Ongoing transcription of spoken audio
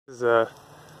This is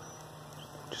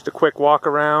just a quick walk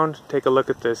around. Take a look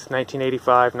at this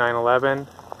 1985 911.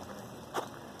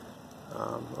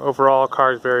 Overall,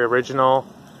 car is very original.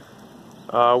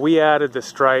 We added the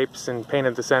stripes and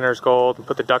painted the centers gold and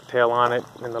put the ducktail on it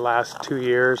in the last 2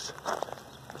 years.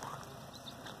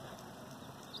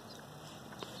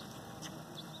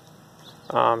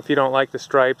 If you don't like the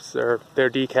stripes, they're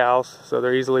decals, so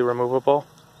they're easily removable.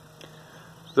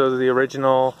 Those are the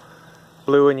original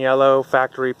blue and yellow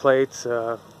factory plates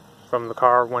from the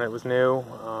car when it was new.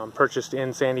 Purchased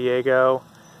in San Diego.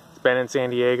 It's been in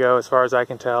San Diego, as far as I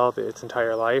can tell, its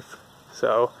entire life.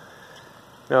 So,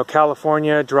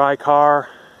 California, dry car,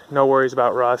 no worries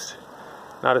about rust.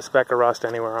 Not a speck of rust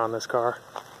anywhere on this car.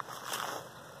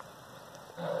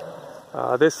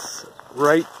 This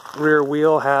right rear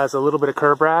wheel has a little bit of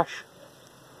curb rash,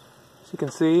 as you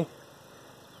can see.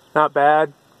 Not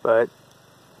bad, but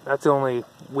that's the only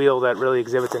wheel that really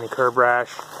exhibits any curb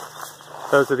rash.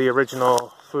 Those are the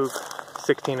original Fuchs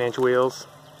 16-inch wheels.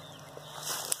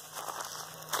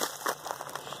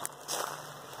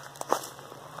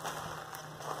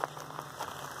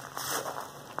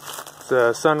 It's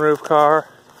a sunroof car.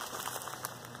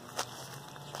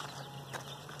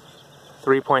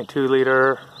 3.2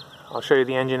 liter. I'll show you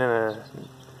the engine in a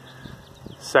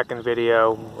second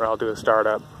video where I'll do a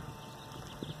startup.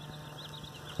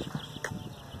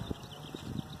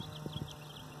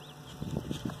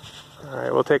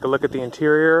 Alright, we'll take a look at the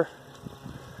interior.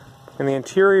 In the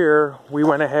interior, we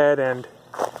went ahead and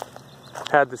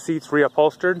had the seats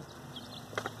reupholstered.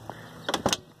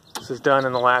 This is done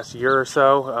in the last year or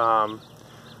so.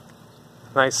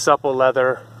 Nice supple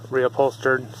leather,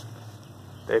 reupholstered.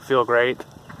 They feel great.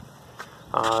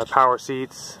 Power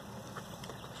seats.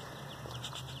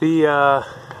 The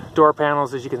door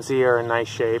panels, as you can see, are in nice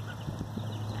shape.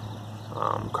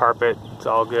 Carpet, it's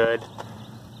all good.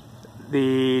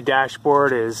 The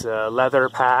dashboard is leather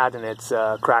pad and it's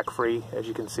crack-free, as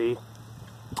you can see.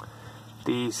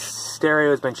 The stereo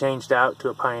has been changed out to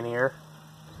a Pioneer,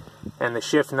 and the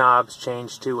shift knob's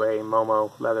changed to a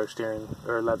Momo leather steering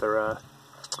or leather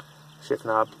shift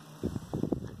knob.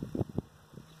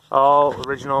 All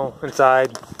original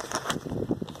inside.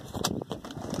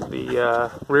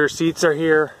 The rear seats are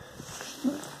here.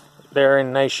 They're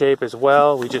in nice shape as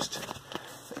well. We just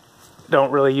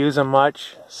don't really use them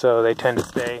much, so they tend to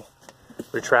stay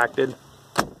retracted.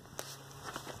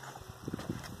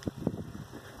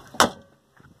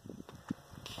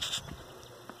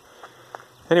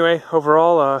 Anyway,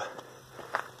 overall,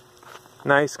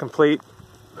 nice, complete,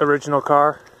 original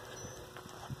car.